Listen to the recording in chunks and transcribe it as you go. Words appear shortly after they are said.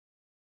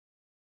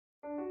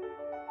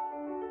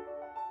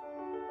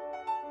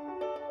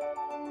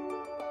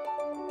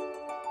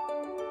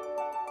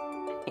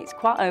It's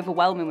quite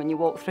overwhelming when you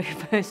walk through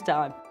first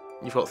time.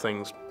 You've got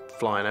things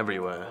flying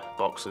everywhere,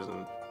 boxes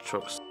and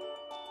trucks.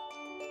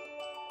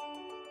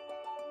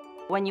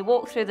 When you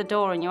walk through the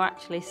door and you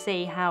actually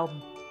see how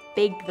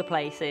big the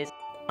place is.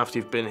 After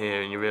you've been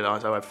here and you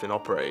realise how everything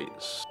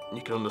operates,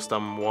 you can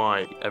understand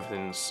why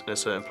everything's in a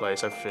certain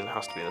place, everything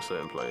has to be in a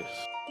certain place.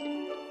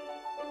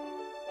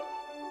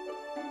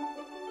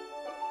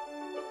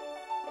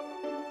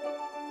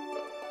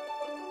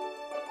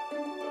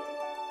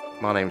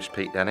 My name's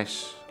Pete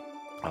Dennis.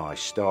 I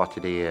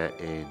started here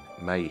in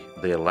May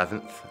the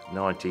 11th,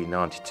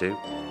 1992.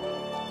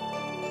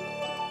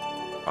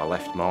 I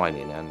left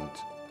mining and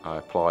I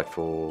applied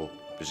for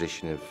the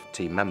position of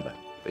team member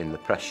in the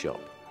press shop.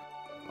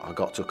 I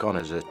got took on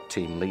as a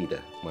team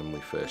leader when we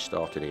first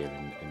started here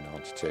in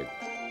 92.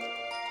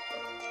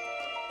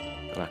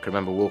 And I can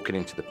remember walking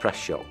into the press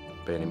shop,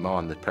 bearing in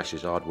mind the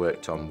presses I'd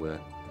worked on were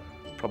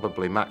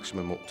probably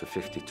maximum up to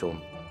 50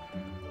 tonne.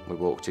 We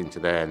walked into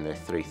there and they're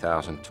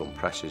 3,000 tonne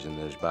presses and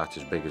they're about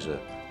as big as a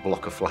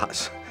block of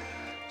flats.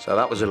 So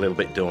that was a little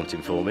bit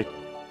daunting for me.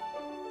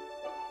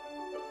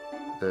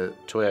 The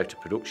Toyota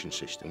production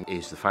system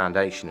is the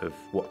foundation of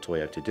what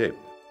Toyota do.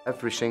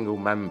 Every single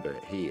member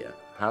here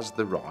has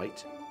the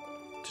right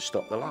to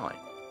stop the line.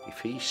 If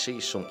he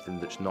sees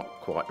something that's not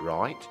quite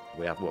right,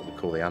 we have what we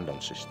call the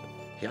hand-on system.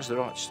 He has the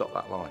right to stop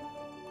that line.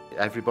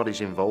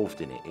 Everybody's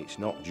involved in it. It's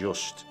not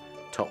just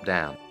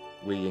top-down.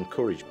 We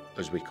encourage,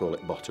 as we call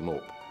it,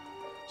 bottom-up.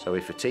 So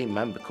if a team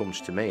member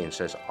comes to me and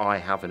says, I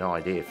have an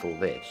idea for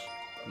this,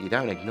 you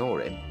don't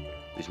ignore him.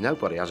 There's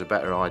nobody has a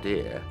better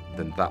idea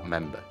than that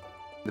member.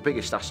 The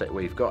biggest asset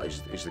we've got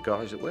is the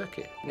guys that work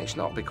here. And it's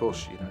not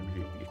because, you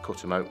cut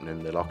them open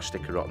and they're like a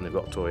sticker rot and they've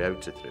got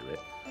Toyota through it.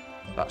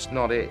 That's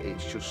not it.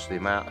 It's just the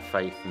amount of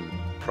faith and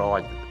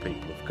pride that the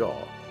people have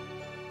got.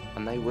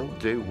 And they will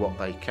do what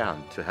they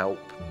can to help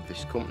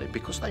this company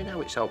because they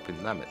know it's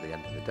helping them at the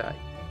end of the day.